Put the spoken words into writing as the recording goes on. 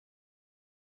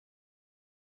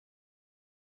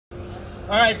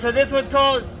right, so this one's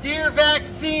called Dear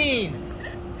Vaccine.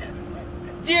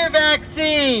 Dear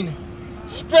Vaccine,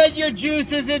 spread your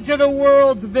juices into the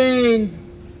world's veins.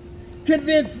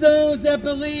 Convince those that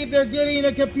believe they're getting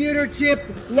a computer chip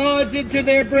lodged into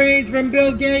their brains from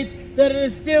Bill Gates that it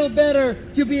is still better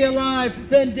to be alive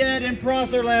than dead and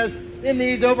prosperless in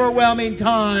these overwhelming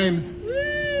times.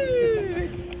 Woo!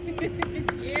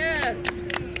 Yes.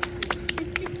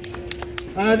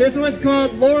 This one's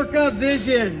called Lorca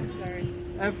Vision.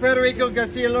 Sorry. Federico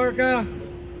Garcia Lorca.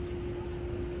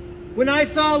 When I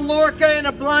saw Lorca in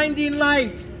a blinding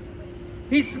light,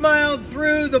 he smiled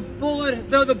through the bullet,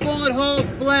 though the bullet holes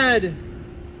bled.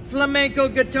 Flamenco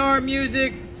guitar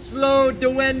music, slow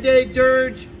duende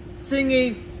dirge,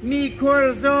 singing Mi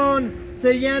corazón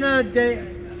se llena de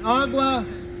agua,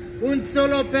 un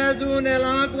solo peso en el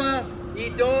agua, y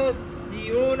dos, y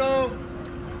uno.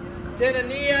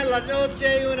 Tenía la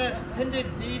noche una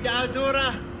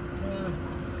hendidadura,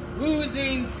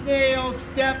 oozing snail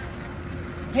steps,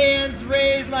 hands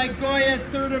raised like Goya's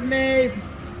 3rd of May,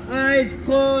 eyes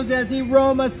closed as he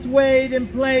Roma swayed in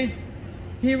place.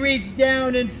 He reached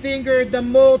down and fingered the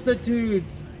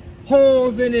multitudes,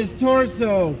 holes in his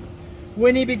torso.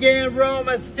 When he began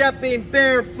Roma stepping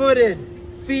barefooted,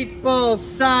 feet balls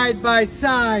side by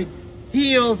side,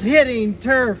 heels hitting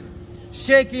turf,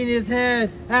 shaking his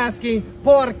head, asking,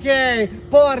 "Por qué?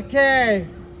 Por qué?"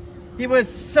 He was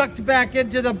sucked back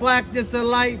into the blackness of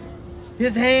light,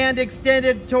 his hand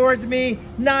extended towards me,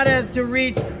 not as to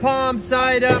reach palm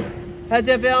side up, as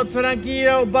if El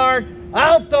Tranquilo barked,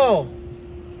 "Alto!"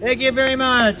 Thank you very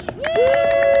much.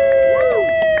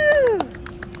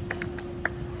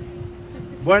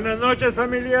 Buenas noches,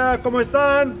 familia, ¿cómo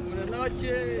están? Buenas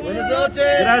noches. Buenas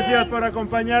noches. Gracias por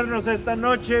acompañarnos esta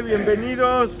noche,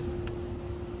 bienvenidos.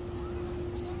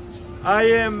 I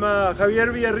am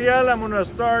Javier Villarreal. I'm going to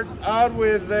start out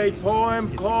with a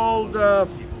poem called,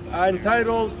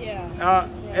 entitled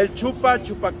El Chupa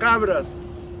Chupacabras.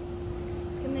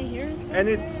 Can they hear us? And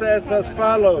it says as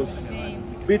follows.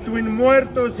 Between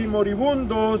muertos y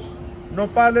moribundos,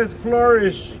 nopales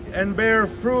flourish and bear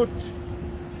fruit.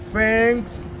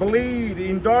 Fangs bleed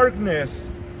in darkness,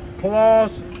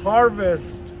 claws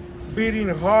harvest, beating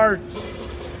hearts.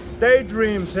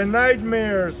 Daydreams and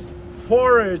nightmares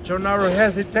forage on our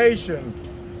hesitation.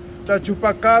 The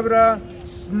chupacabra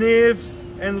sniffs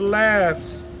and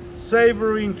laughs,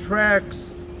 savoring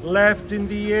tracks left in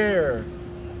the air,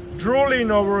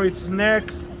 drooling over its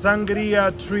next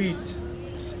sangria treat.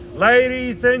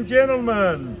 Ladies and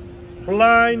gentlemen,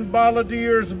 blind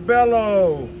balladeers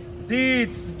bellow,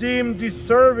 deeds deemed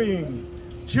deserving,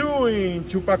 chewing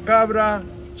chupacabra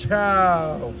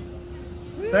chow.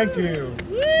 Thank you.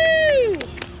 Woo!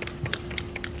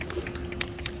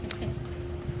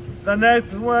 The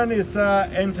next one is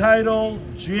entitled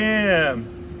Jam.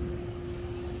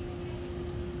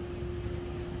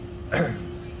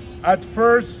 At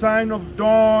first sign of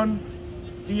dawn,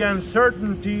 the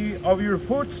uncertainty of your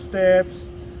footsteps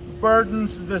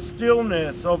burdens the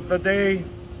stillness of the day.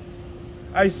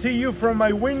 I see you from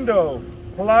my window,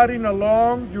 plodding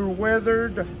along your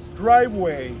weathered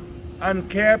driveway,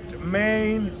 unkempt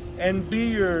mane and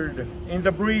beard in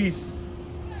the breeze,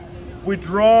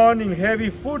 withdrawn in heavy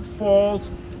footfalls,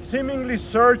 seemingly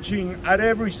searching at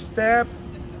every step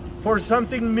for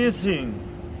something missing,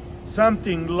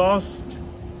 something lost.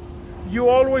 You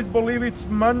always believe it's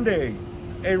Monday,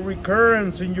 a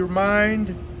recurrence in your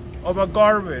mind of a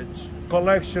garbage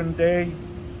collection day.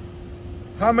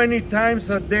 How many times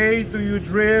a day do you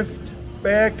drift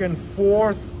back and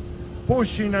forth,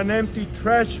 pushing an empty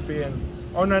trash bin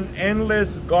on an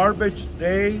endless garbage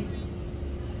day?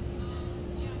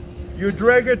 You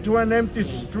drag it to an empty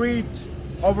street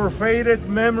over faded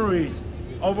memories,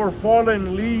 over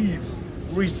fallen leaves,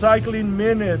 recycling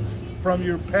minutes from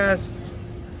your past.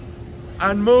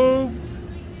 Unmoved,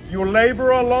 you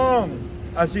labor along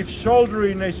as if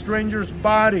shouldering a stranger's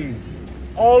body,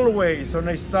 always on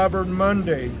a stubborn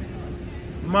Monday.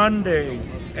 Monday,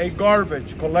 a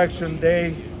garbage collection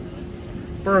day.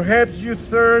 Perhaps you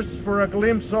thirst for a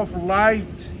glimpse of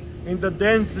light in the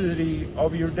density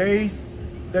of your days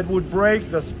that would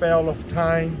break the spell of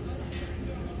time.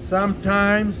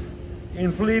 Sometimes,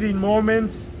 in fleeting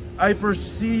moments, I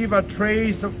perceive a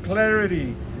trace of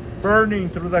clarity burning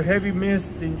through the heavy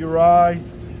mist in your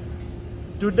eyes.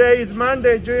 Today is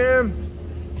Monday, Jim.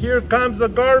 Here comes the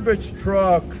garbage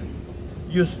truck.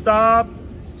 You stop,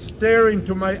 stare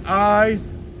into my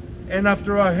eyes, and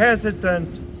after a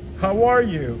hesitant, "How are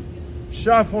you?"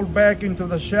 shuffle back into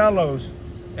the shallows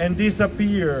and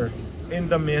disappear in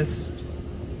the mist.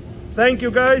 Thank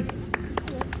you, guys.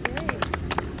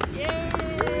 Yay!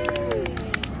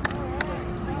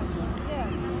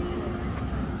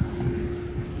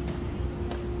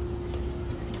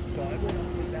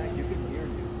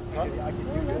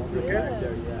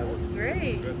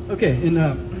 Okay, in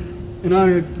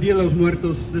honor of Dia de los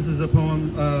Muertos, this is a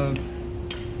poem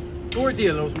for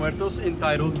Dia de los Muertos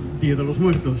entitled Dia de los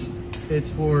Muertos. It's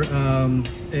for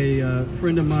a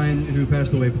friend of mine who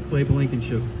passed away, Clay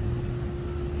Blankenship.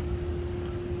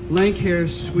 Lank hair,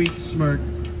 sweet smirk,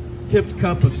 tipped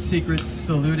cup of secrets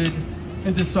saluted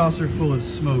into saucer full of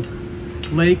smoke.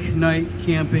 Lake night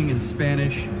camping in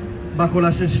Spanish. Bajo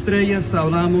las estrellas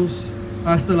hablamos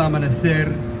hasta el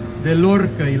amanecer de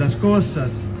Lorca y las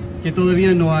cosas que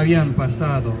todavía no habían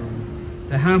pasado.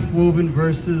 The half-woven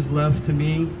verses left to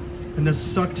me and the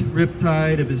sucked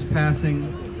riptide of his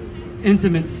passing.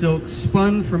 Intimate silk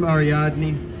spun from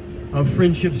Ariadne of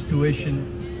friendship's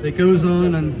tuition that goes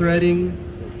on unthreading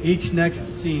each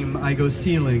next seam I go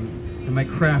sealing in my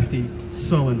crafty,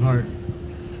 sullen heart.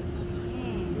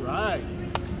 Right.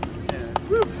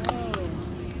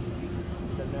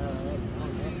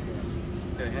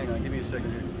 Okay, hang on, give me a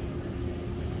second here.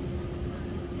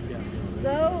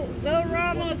 Zoe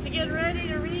Ramos, you getting ready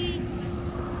to read?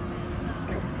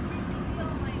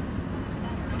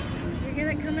 You're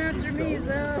gonna come after me,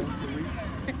 Zoe.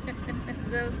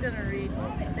 Zoe's gonna read.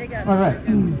 They got. All right,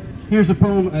 here's a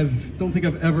poem I don't think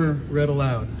I've ever read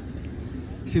aloud.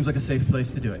 Seems like a safe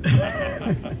place to do it.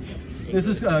 This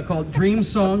is called Dream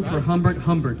Song for Humbert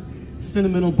Humbert,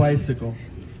 Sentimental Bicycle.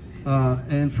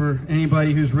 And for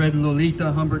anybody who's read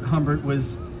Lolita, Humbert Humbert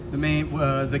was the main,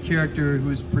 the character who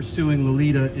was pursuing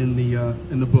Lolita in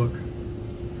the book.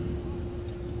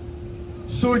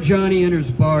 Sor Johnny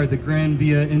enters bar, the Grand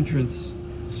Via entrance.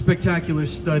 Spectacular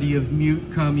study of mute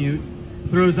commute.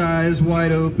 Throws eyes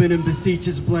wide open and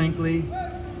beseeches blankly.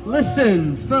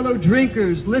 Listen, fellow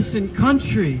drinkers, listen,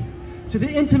 country. To the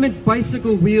intimate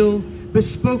bicycle wheel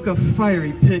bespoke a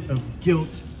fiery pit of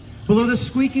guilt. Below the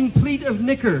squeaking pleat of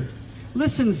knicker,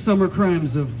 listen, summer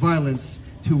crimes of violence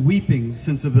to weeping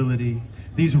sensibility.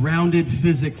 These rounded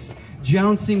physics,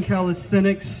 jouncing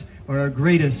calisthenics are our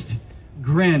greatest,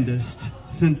 grandest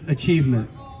achievement.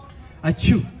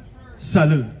 Achoo,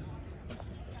 salud.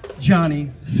 Johnny,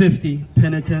 50,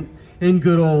 penitent, in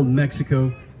good old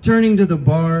Mexico, turning to the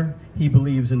bar, he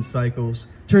believes in cycles,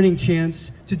 turning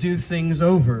chance to do things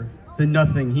over, the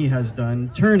nothing he has done,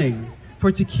 turning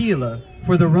for tequila,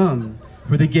 for the rum,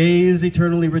 for the gaze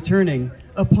eternally returning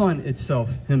upon itself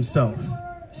himself.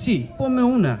 Si, ponme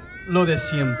una, lo de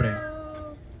siempre.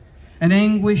 An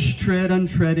anguish tread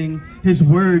untreading, his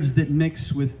words that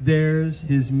mix with theirs,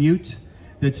 his mute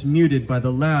that's muted by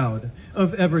the loud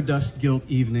of ever dust-gilt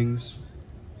evenings.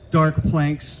 Dark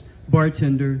planks,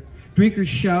 bartender, drinkers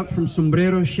shout from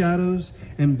sombrero shadows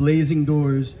and blazing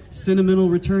doors, sentimental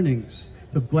returnings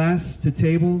of glass to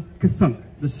table, kathunk,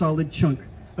 the solid chunk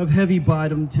of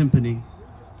heavy-bottomed timpani.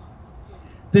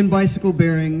 Then bicycle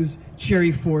bearings,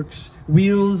 cherry forks,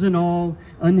 wheels and all,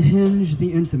 unhinge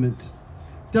the intimate.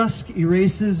 Dusk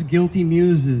erases guilty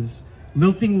muses,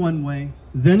 lilting one way,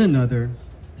 then another,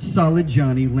 solid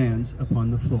Johnny lands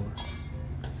upon the floor.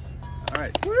 All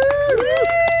right. Woo!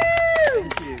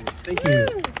 Thank you. Thank you.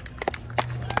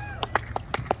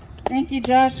 Thank you,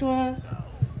 Joshua.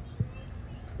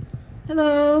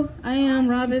 Hello, I am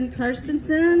Robin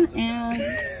Karstensen, and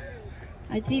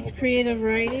I teach creative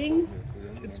writing.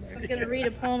 I'm going to read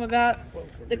a poem about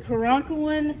the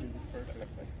Karankawan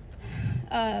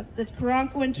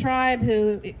tribe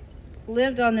who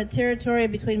lived on the territory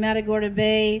between Matagorda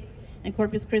Bay and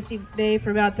Corpus Christi Bay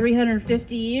for about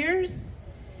 350 years.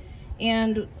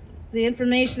 And the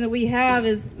information that we have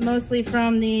is mostly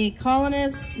from the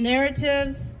colonists'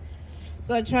 narratives.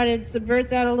 So I try to subvert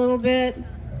that a little bit.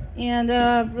 And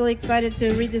really excited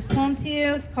to read this poem to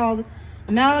you. It's called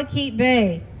Malachite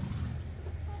Bay.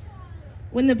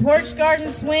 When the porch garden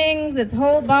swings its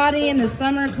whole body in the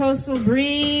summer coastal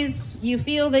breeze, you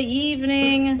feel the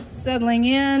evening settling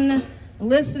in,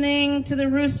 listening to the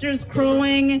roosters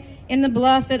crowing in the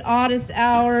bluff at oddest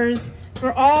hours,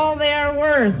 for all they are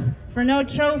worth, for no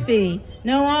trophy,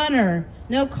 no honor,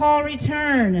 no call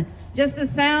return, just the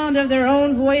sound of their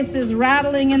own voices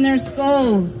rattling in their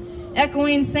skulls,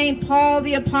 echoing St. Paul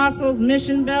the Apostle's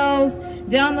mission bells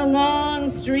down the long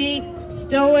street,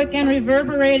 stoic and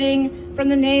reverberating from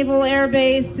the Naval Air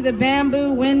Base to the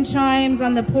bamboo wind chimes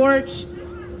on the porch,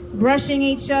 brushing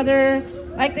each other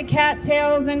like the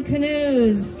cattails and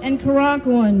canoes and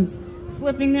Karankawans,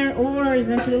 slipping their oars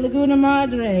into the Laguna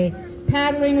Madre,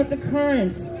 paddling with the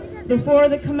currents before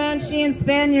the Comanche and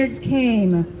Spaniards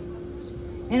came.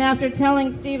 And after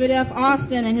telling Stephen F.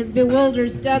 Austin and his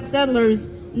bewildered settlers,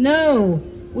 "No,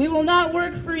 we will not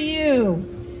work for you,"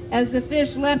 as the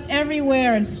fish leapt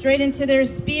everywhere and straight into their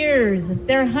spears,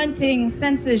 their hunting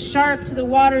senses sharp to the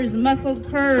water's muscled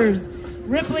curves,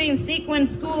 rippling sequin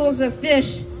schools of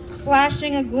fish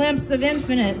flashing a glimpse of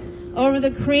infinite over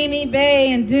the creamy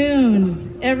bay and dunes.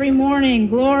 Every morning,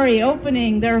 glory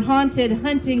opening their haunted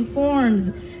hunting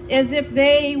forms as if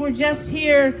they were just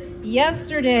here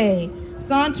yesterday,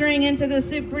 sauntering into the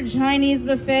super Chinese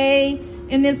buffet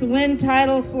in this wind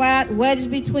tidal flat wedged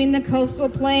between the coastal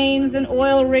plains and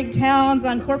oil rig towns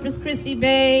on Corpus Christi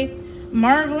Bay,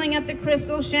 marveling at the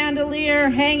crystal chandelier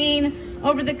hanging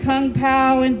over the Kung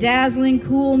Pao in dazzling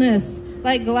coolness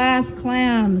like glass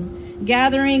clams,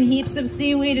 gathering heaps of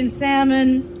seaweed and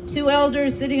salmon, two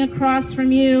elders sitting across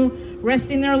from you,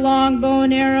 resting their long bow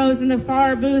and arrows in the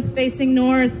far booth facing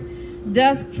north,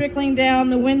 dusk trickling down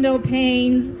the window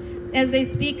panes as they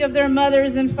speak of their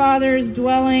mothers and fathers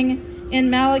dwelling in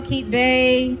Malachite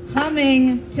Bay,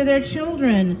 humming to their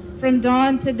children from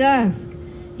dawn to dusk.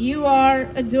 You are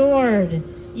adored.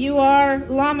 You are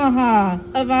Lamaha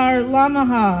of our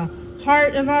Lamaha,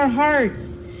 heart of our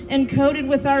hearts, encoded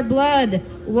with our blood,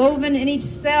 woven in each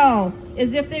cell,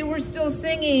 as if they were still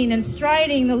singing and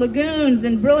striding the lagoons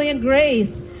in brilliant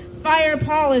grace, fire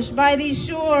polished by these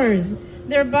shores,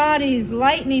 their bodies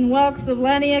lightning whelks of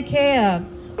Laniakea,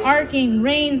 arcing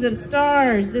rains of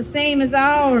stars, the same as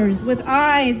ours, with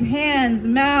eyes, hands,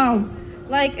 mouths,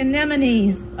 like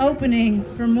anemones, opening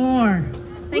for more.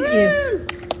 Thank you.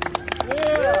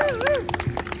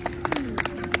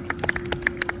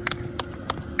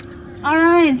 All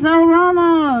right, Zoe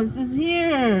Ramos is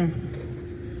here.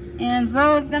 And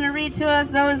Zoe is going to read to us.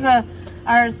 Zoe is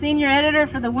our senior editor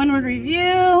for the Windward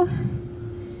Review,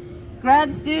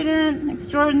 grad student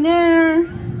extraordinaire,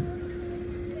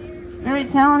 very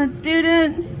talented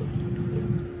student.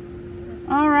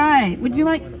 All right, do you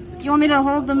want me to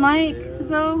hold the mic,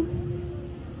 Zoe?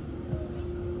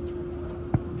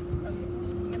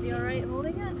 Be all right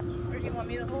holding it? Or do you want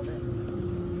me to hold it?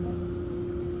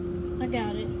 I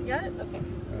got it. You got it? Okay.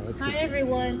 Hi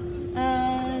everyone.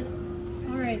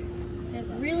 All right. It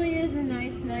really is a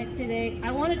nice night today.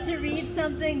 I wanted to read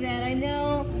something that I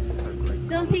know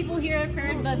some people here have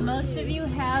heard, but most of you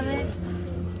haven't.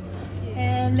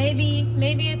 And maybe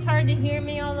it's hard to hear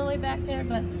me all the way back there,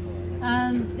 but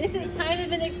this is kind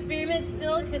of an experiment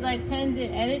still because I tend to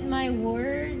edit my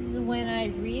words when I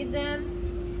read them.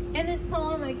 And this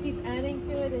poem, I keep adding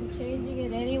to it and changing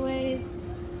it anyways.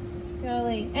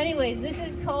 Golly. Anyways, this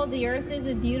is called The Earth is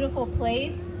a Beautiful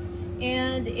Place,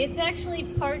 and it's actually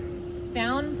part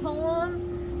found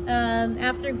poem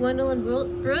after Gwendolyn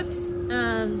Brooks,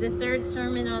 the third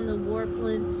sermon on the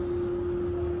Warpland.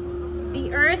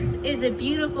 The earth is a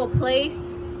beautiful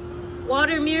place,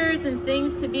 water mirrors and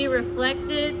things to be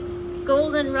reflected,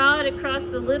 goldenrod across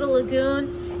the little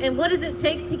lagoon, and what does it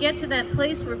take to get to that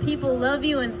place where people love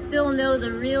you and still know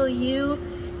the real you,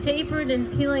 tapered and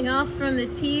peeling off from the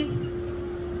teeth?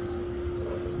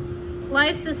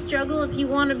 Life's a struggle if you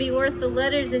want to be worth the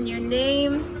letters in your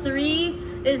name. 3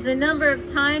 is the number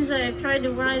of times I have tried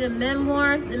to write a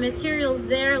memoir. The material's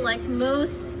there, like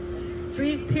most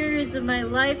brief periods of my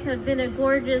life have been a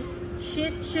gorgeous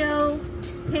shit show,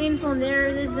 painful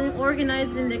narratives and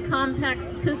organized into compact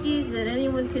cookies that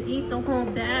anyone could eat the whole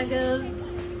bag of.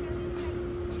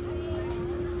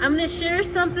 I'm going to share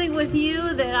something with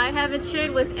you that I haven't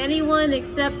shared with anyone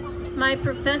except my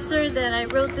professor that I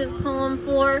wrote this poem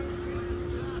for.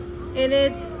 And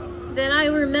it's that I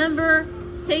remember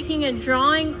taking a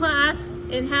drawing class,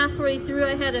 and halfway through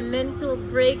I had a mental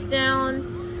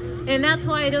breakdown, and that's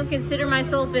why I don't consider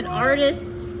myself an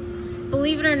artist.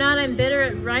 Believe it or not, I'm better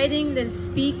at writing than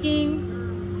speaking.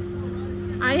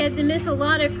 I had to miss a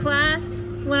lot of class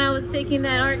when I was taking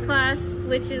that art class,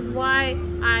 which is why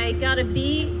I got a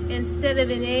B instead of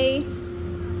an A,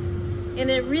 and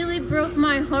it really broke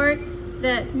my heart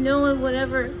that no one would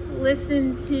ever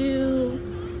listen to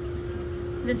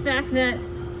the fact that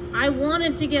I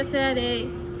wanted to get that A.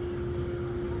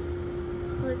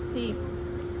 Let's see.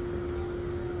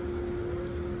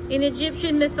 In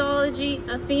Egyptian mythology,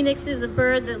 a phoenix is a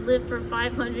bird that lived for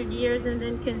 500 years and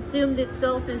then consumed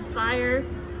itself in fire,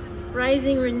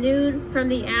 rising renewed from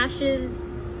the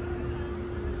ashes.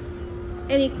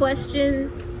 Any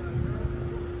questions?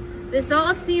 This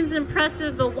all seems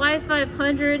impressive, but why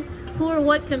 500? Who or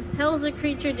what compels a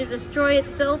creature to destroy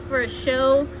itself for a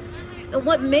show? And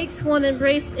what makes one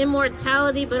embrace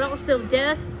immortality but also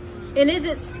death? And is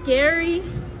it scary?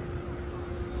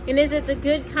 And is it the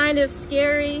good kind of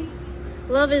scary?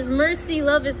 Love is mercy,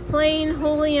 love is plain,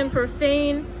 holy and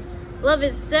profane. Love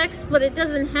is sex, but it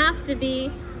doesn't have to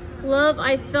be. Love,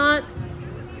 I thought,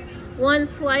 one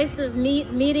slice of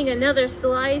meat meeting another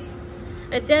slice.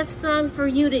 A death song for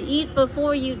you to eat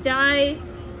before you die.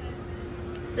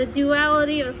 The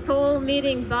duality of soul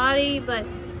meeting body, but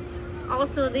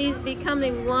also these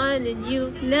becoming one and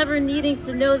you never needing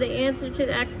to know the answer to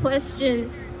that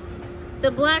question. The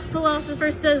black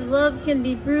philosopher says love can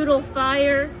be brutal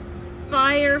fire,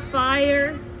 fire,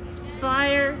 fire,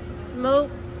 fire,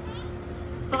 smoke,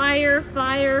 fire,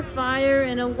 fire, fire,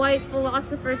 and a white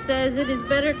philosopher says it is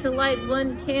better to light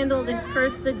one candle than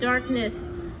curse the darkness.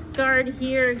 Guard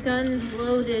here, guns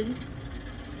loaded.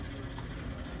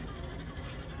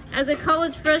 As a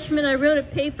college freshman, I wrote a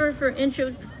paper for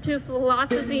Intro to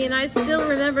Philosophy, and I still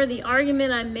remember the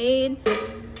argument I made.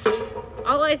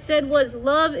 All I said was,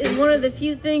 love is one of the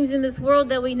few things in this world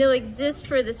that we know exists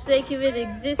for the sake of it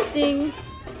existing.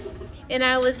 And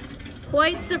I was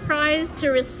quite surprised to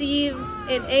receive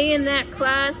an A in that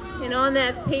class and on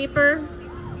that paper.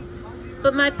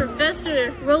 But my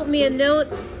professor wrote me a note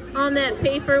on that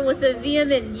paper with a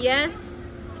vehement yes,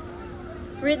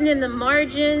 written in the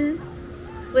margin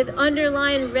with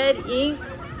underlined red ink.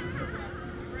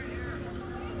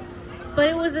 But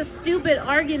it was a stupid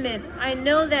argument. I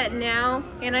know that now,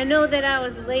 and I know that I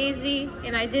was lazy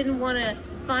and I didn't want to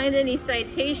find any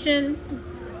citation.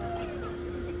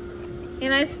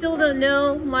 And I still don't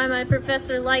know why my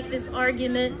professor liked this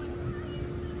argument.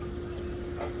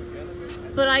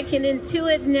 But I can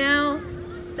intuit now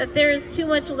that there is too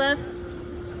much left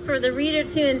for the reader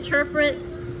to interpret,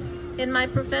 and my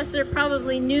professor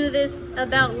probably knew this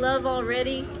about love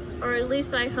already, or at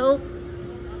least I hope.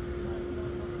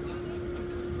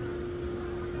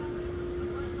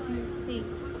 Let's see.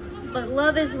 But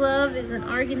love is an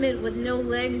argument with no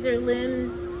legs or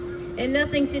limbs and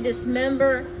nothing to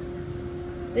dismember.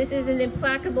 This is an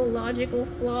implacable logical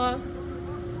flaw.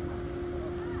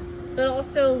 But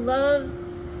also love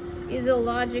is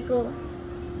illogical.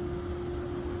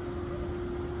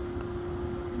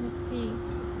 Let's see.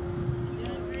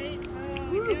 Doing great, so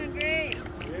you're doing great.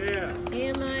 Yeah.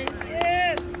 Am I?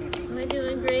 Yes. Am I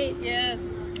doing great? Yes.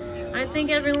 I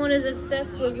think everyone is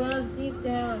obsessed with love deep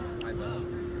down.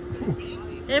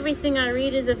 Everything I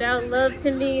read is about love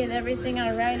to me, and everything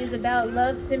I write is about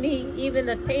love to me. Even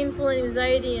the painful,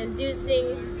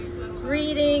 anxiety-inducing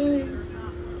readings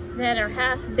that are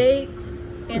half-baked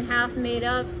and half made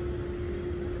up.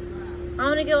 I'm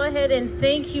gonna go ahead and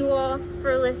thank you all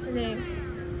for listening.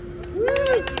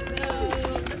 Woo!